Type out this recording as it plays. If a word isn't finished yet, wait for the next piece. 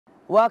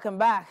Welcome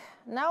back.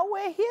 Now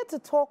we're here to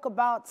talk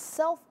about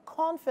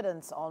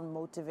self-confidence on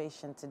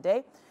motivation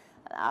today.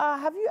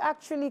 Have you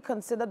actually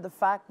considered the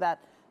fact that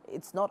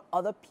it's not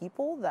other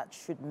people that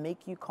should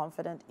make you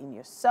confident in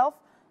yourself,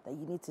 that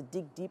you need to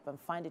dig deep and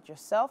find it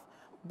yourself?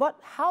 But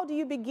how do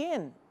you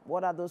begin?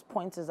 What are those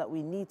pointers that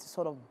we need to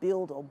sort of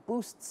build or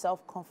boost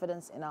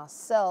self-confidence in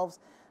ourselves?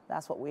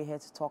 That's what we're here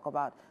to talk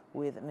about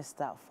with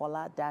Mr.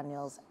 Fola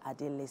Daniels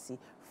Adelesi,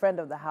 friend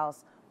of the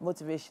house,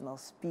 motivational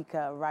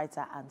speaker,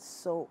 writer, and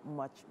so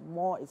much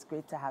more. It's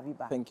great to have you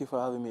back. Thank you for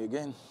having me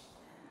again.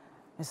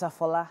 Mr.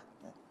 Fola,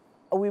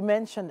 we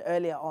mentioned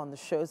earlier on the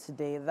show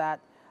today that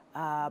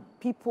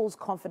people's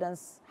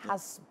confidence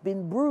has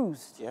been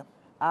bruised,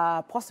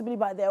 possibly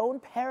by their own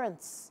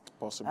parents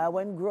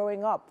when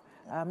growing up,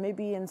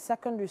 maybe in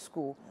secondary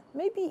school,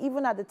 maybe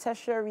even at the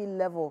tertiary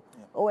level,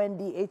 OND,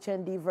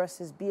 HND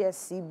versus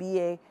BSc,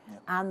 BA,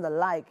 and the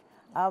like.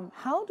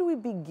 How do we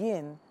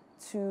begin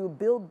to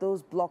build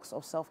those blocks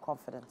of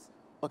self-confidence?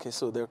 Okay,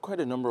 so there are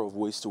quite a number of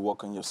ways to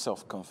work on your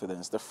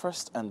self-confidence. The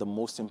first and the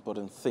most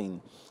important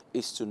thing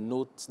is to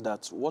note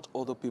that what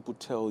other people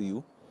tell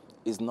you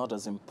is not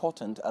as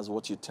important as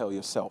what you tell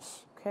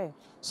yourself. Okay.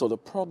 So the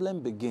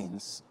problem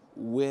begins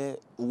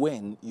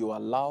when you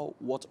allow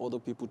what other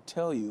people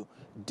tell you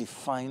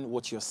define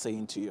what you're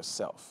saying to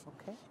yourself.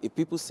 Okay. If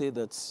people say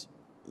that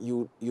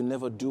you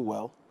never do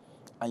well,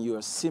 and you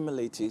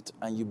assimilate it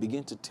and you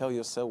begin to tell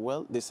yourself,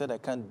 well, they said I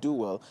can't do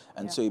well,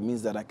 and so it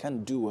means that I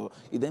can't do well,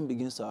 it then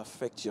begins to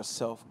affect your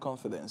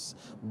self-confidence.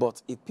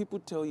 But if people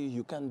tell you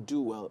you can't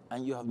do well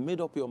and you have made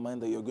up your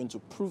mind that you're going to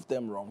prove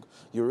them wrong,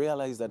 you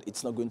realize that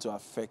it's not going to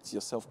affect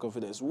your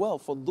self-confidence. Well,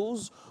 for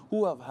those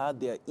who have had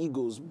their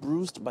egos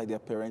bruised by their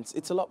parents,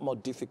 it's a lot more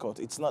difficult.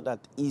 It's not that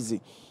easy.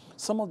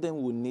 Some of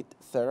them will need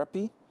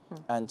therapy,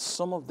 and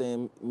some of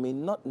them may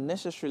not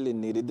necessarily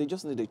need it. They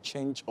just need a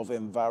change of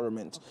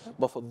environment. Okay.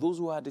 But for those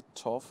who had it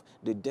tough,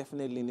 they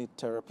definitely need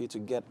therapy to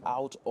get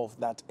out of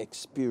that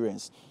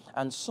experience.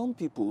 And some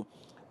people,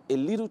 a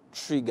little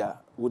trigger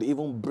would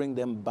even bring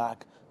them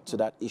back to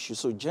that issue.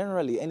 So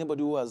generally,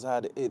 anybody who has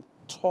had a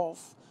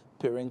tough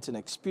parenting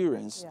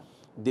experience,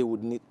 they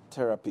would need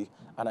therapy.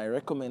 And I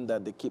recommend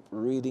that they keep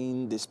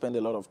reading, they spend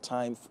a lot of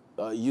time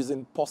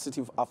using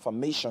positive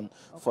affirmation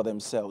for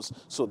themselves.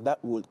 So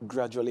that will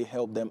gradually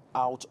help them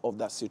out of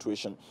that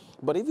situation.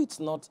 But if it's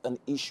not an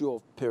issue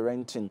of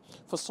parenting,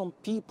 for some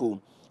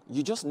people,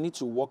 you just need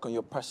to work on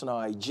your personal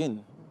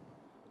hygiene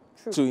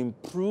to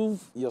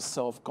improve your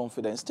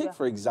self-confidence. Take,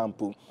 for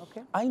example,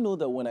 I know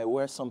that when I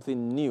wear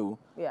something new,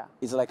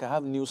 it's like I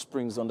have new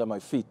springs under my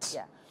feet.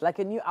 Yeah. Like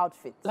a new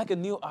outfit. Like a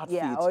new outfit.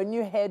 Yeah, or a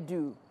new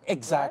hairdo.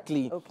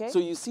 Exactly. Right? Okay. So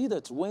you see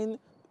that when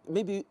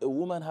maybe a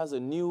woman has a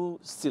new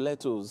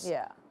stilettos,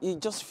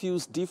 it just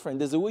feels different.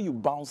 There's a way you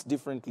bounce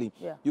differently.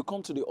 You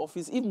come to the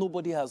office, if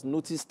nobody has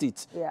noticed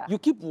it, you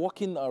keep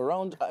walking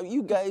around.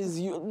 You guys,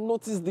 you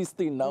notice this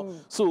thing now.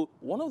 So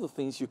one of the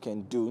things you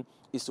can do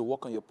is to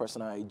work on your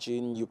personal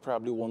hygiene. You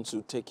probably want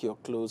to take your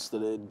clothes to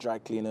the dry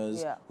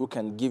cleaners who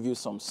can give you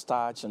some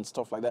starch and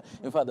stuff like that.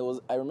 In fact,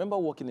 I remember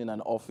working in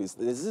an office.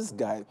 There's this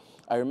guy,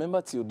 I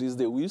remember till this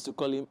day, we used to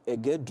call him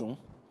Egedun.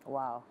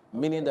 Wow.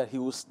 Meaning that he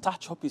will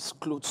starch up his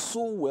clothes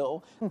so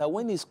well that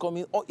when he's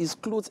coming, all his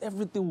clothes,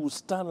 everything will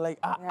stand like,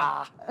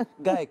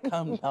 guy,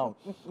 calm down.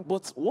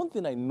 But one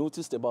thing I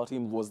noticed about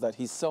him was that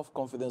his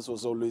self-confidence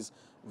was always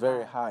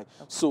very high.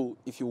 So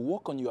if you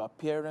work on your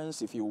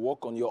appearance, if you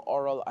work on your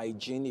oral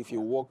hygiene, if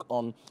you work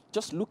on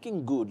just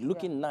looking good,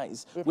 looking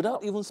nice,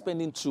 without even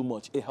spending too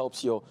much, it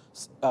helps your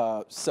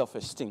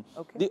self-esteem.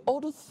 The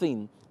other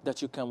thing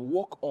that you can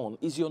work on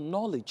is your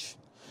knowledge.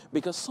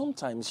 Because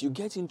sometimes you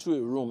get into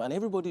a room and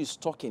everybody is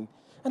talking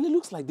and it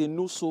looks like they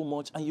know so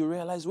much and you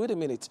realize, wait a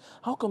minute,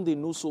 how come they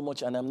know so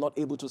much and I'm not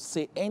able to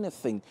say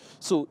anything?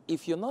 So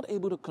if you're not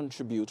able to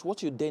contribute,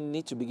 what you then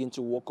need to begin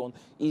to work on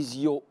is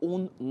your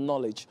own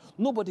knowledge.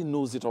 Nobody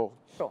knows it all.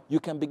 You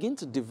can begin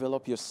to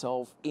develop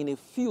yourself in a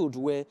field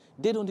where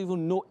they don't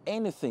even know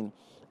anything,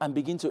 and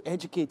begin to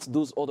educate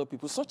those other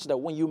people such that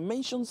when you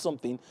mention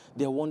something,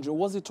 they're wondering,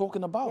 what's he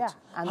talking about?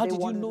 And how they did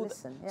want you to know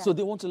listen. that? So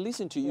they want to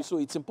listen to you. So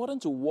it's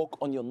important to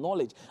work on your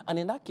knowledge. And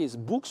in that case,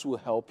 books will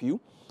help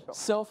you.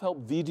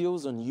 Self-help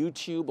videos on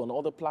YouTube, on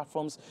other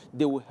platforms,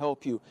 they will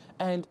help you.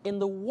 And in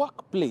the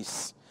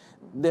workplace,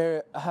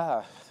 there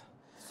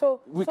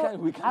we can't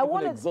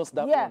even exhaust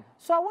that one.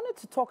 So I wanted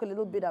to talk a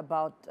little bit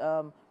about,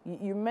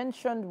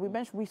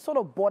 we sort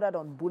of bordered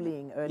on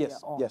bullying earlier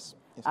on. Yes.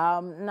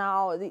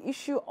 Now, the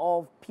issue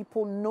of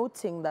people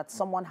noting that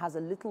someone has a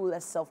little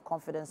less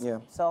self-confidence in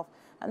themselves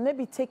and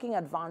maybe taking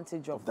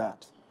advantage of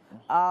that.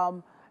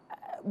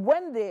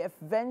 When they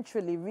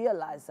eventually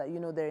realize that,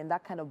 they're in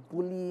that kind of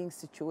bullying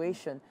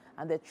situation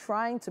and they're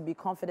trying to be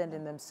confident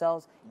in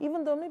themselves,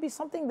 even though maybe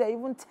something they're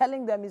even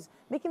telling them is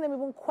making them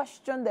even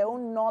question their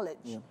own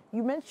knowledge.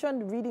 You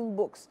mentioned reading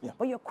books,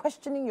 but you're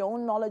questioning your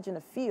own knowledge in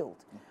a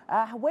field.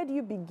 Where do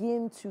you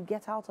begin to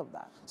get out of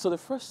that? So the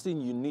first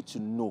thing you need to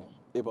know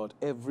about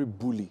every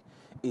bully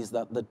is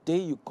that the day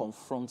you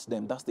confront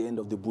them, that's the end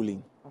of the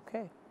bullying.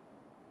 Okay.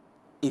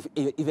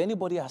 if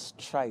anybody has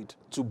tried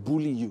to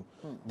bully you,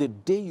 the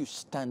day you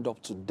stand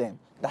up to them,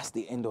 that's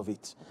the end of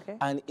it. Okay.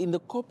 And in the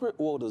corporate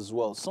world as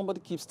well, somebody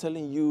keeps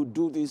telling you,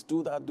 do this,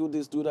 do that, do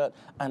this, do that,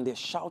 and they're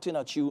shouting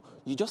at you.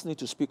 You just need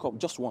to speak up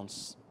just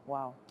once.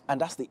 Wow.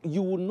 And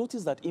you will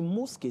notice that in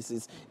most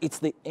cases, it's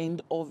the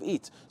end of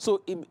it.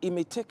 So it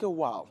may take a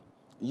while.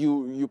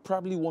 You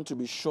probably want to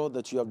be sure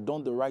that you have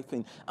done the right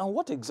thing. And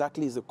what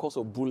exactly is the cause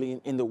of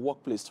bullying in the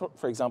workplace?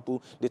 For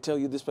example, they tell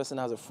you this person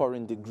has a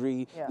foreign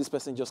degree, this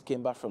person just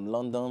came back from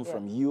London,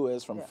 from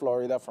US, from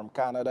Florida, from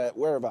Canada,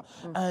 wherever.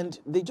 And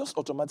they just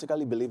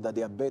automatically believe that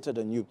they are better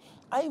than you.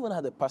 I even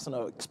had a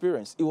personal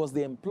experience. It was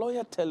the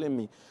employer telling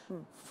me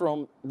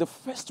from the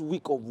first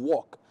week of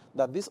work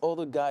that this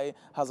other guy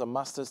has a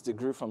master's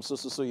degree from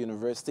so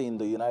university in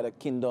the United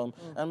Kingdom.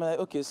 And I'm like,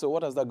 okay, so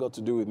what has that got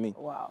to do with me?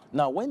 Wow.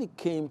 Now, when it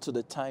came to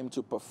the time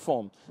to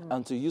perform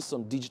and to use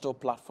some digital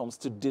platforms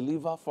to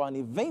deliver for an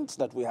event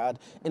that we had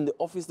in the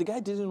office, the guy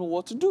didn't know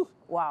what to do.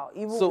 Wow,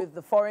 even with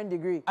the foreign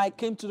degree. I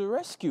came to the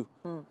rescue.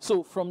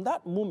 So from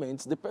that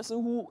moment, the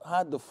person who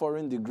had the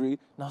foreign degree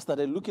now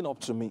started looking up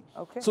to me.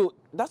 Okay. So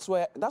that's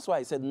why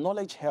I said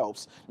knowledge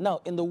helps. Now,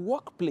 in the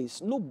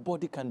workplace,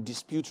 nobody can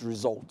dispute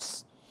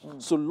results.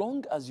 So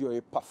long as you're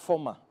a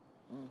performer,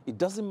 it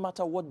doesn't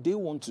matter what they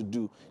want to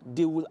do.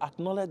 They will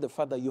acknowledge the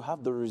fact that you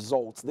have the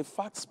results. The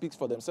facts speak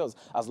for themselves.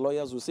 As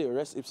lawyers will say,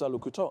 res ipsa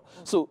loquitur.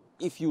 So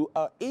if you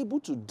are able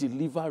to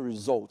deliver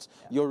results,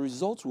 your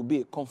results will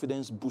be a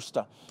confidence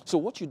booster. So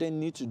what you then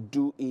need to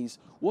do is,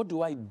 what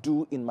do I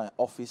do in my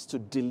office to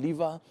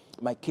deliver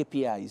my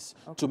KPIs,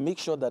 to make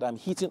sure that I'm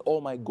hitting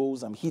all my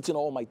goals, I'm hitting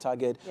all my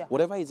target,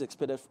 whatever is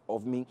expected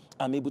of me,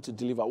 I'm able to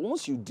deliver.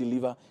 Once you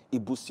deliver,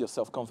 it boosts your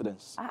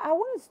self-confidence. I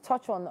wanted to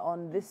touch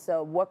on this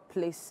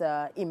workplace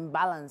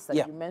imbalance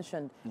that you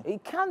mentioned.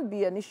 It can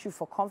be an issue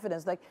for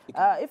confidence. Like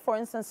if, for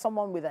instance,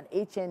 someone with an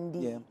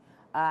HND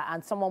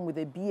and someone with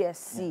a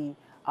BSc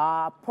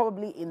are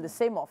probably in the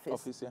same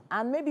office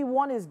and maybe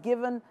one is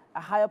given a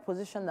higher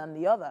position than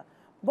the other.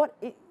 But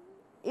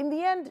in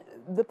the end,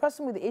 the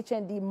person with the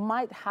HND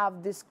might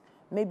have this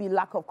maybe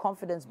lack of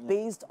confidence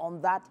based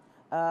on that.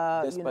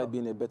 Despite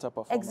being a better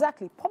performer.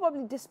 Exactly,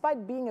 probably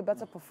despite being a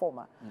better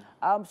performer.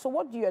 So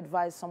what do you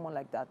advise someone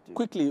like that to do?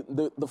 Quickly,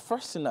 the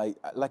first thing,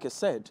 like I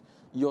said,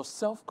 your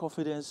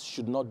self-confidence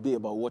should not be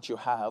about what you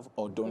have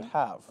or don't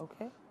have.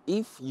 Okay.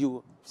 If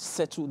you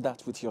settle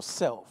that with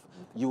yourself,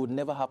 you would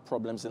never have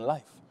problems in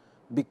life,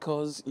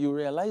 because you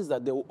realize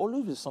that there will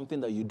always be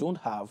something that you don't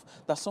have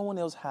that someone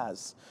else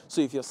has.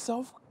 So if your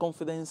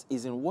self-confidence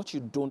is in what you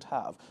don't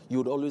have, you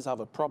would always have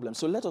a problem.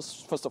 So let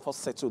us first of all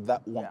settle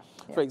that one.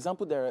 For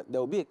example, there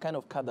will be a kind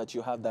of car that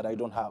you have that I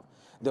don't have.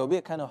 There will be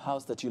a kind of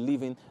house that you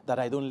live in that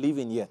I don't live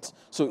in yet.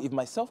 So if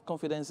my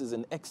self-confidence is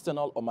in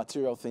external or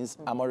material things,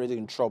 I'm already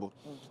in trouble.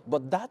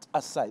 But that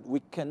aside,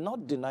 we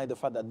cannot deny the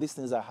fact that these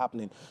things are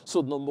happening.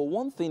 So number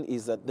one thing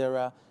is that there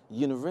are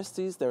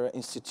universities, there are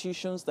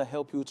institutions that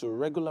help you to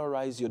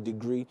regularize your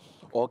degree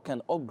or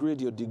can upgrade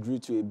your degree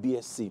to a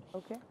BSc.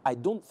 Okay. I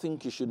don't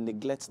think you should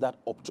neglect that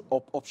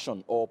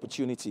option or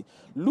opportunity.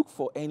 Look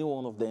for any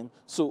one of them.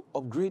 So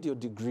upgrade your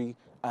degree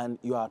and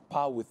you are at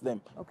par with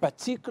them.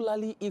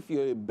 Particularly if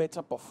you're a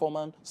better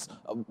performer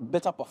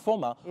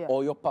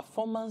or your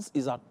performance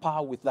is at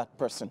par with that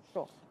person.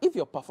 Sure. If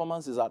your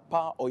performance is at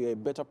par or you're a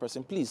better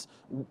person, please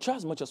try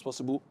as much as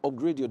possible,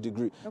 upgrade your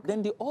degree.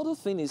 Then the other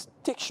thing is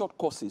take short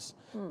courses.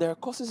 There are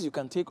courses you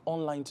can take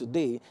online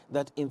today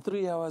that in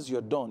 3 hours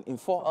you're done, in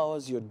 4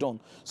 hours you're done.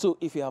 So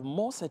if you have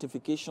more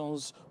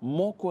certifications,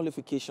 more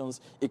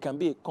qualifications, it can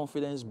be a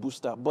confidence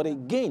booster. But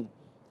again,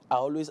 I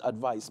always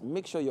advise,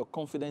 make sure your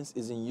confidence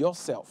is in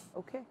yourself,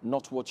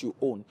 not what you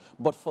own.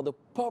 But for the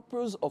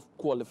purpose of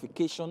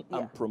qualification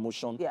and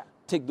promotion,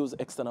 take those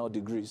external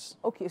degrees.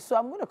 Okay, so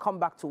I'm going to come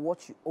back to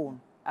what you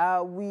own.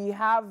 We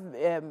have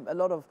a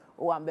lot of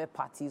Owambe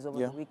parties over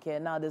the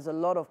weekend. Now, there's a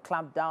lot of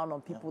clamp down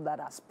on people that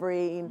are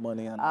spraying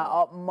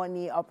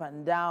money up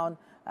and down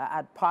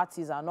at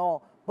parties and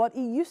all. But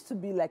it used to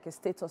be like a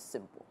status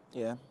symbol.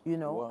 Yeah. You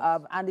know,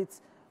 and it's,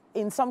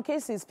 in some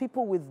cases,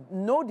 people with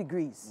no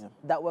degrees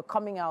that were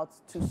coming out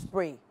to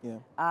spray.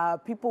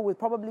 People with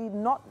probably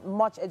not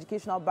much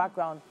educational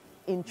background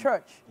in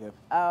church,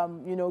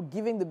 you know,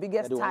 giving the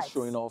biggest tithes.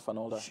 Showing off and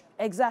all that.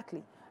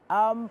 Exactly.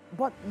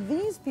 But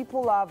these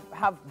people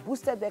have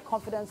boosted their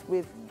confidence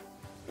with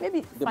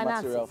maybe the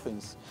finances. Material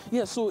things.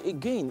 Yeah, so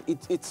again,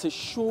 it's a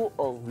show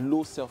of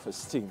low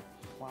self-esteem.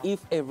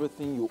 If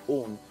everything you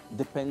own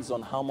depends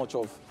on how much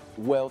of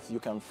wealth you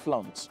can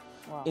flaunt.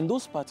 In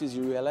those parties,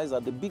 you realize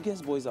that the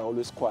biggest boys are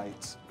always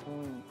quiet.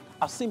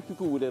 I've seen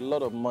people with a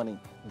lot of money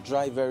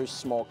drive very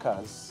small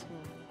cars.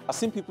 I've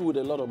seen people with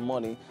a lot of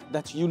money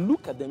that you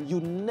look at them, you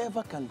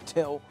never can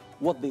tell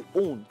what they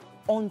own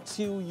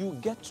until you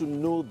get to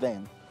know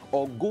them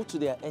or go to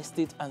their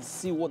estate and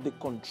see what they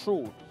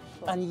control.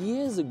 And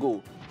years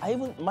ago,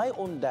 my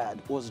own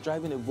dad was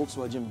driving a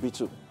Volkswagen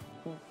Beetle.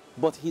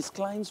 But his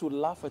clients would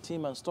laugh at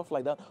him and stuff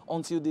like that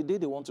until the day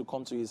they want to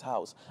come to his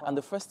house. Wow. And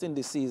the first thing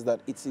they see is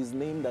that it's his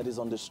name that is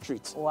on the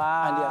street.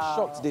 Wow. And they are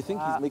shocked. They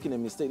think he's making a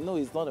mistake. No,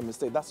 it's not a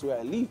mistake. That's where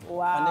I live.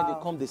 Wow. And then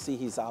they come, they see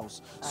his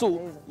house. So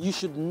Amazing. you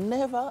should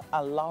never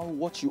allow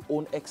what you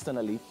own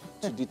externally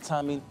to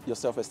determine your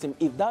self-esteem.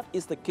 If that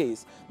is the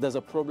case, there's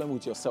a problem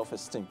with your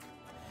self-esteem.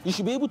 You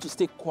should be able to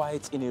stay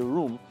quiet in a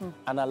room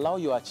and allow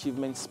your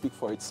achievements speak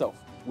for itself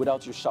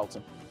without you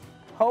shouting.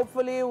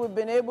 Hopefully, we've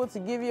been able to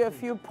give you a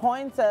few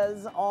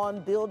pointers on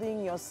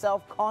building your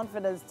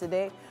self-confidence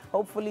today.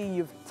 Hopefully,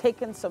 you've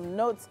taken some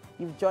notes,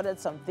 you've jotted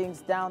some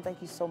things down.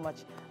 Thank you so much,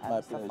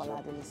 Mr.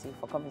 Fola,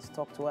 for coming to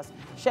talk to us.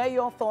 Share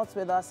your thoughts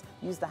with us.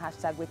 Use the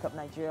hashtag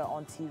WakeUpNigeria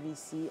on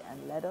TVC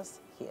and let us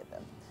hear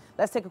them.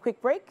 Let's take a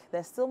quick break.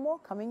 There's still more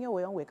coming your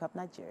way on Wake Up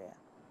Nigeria.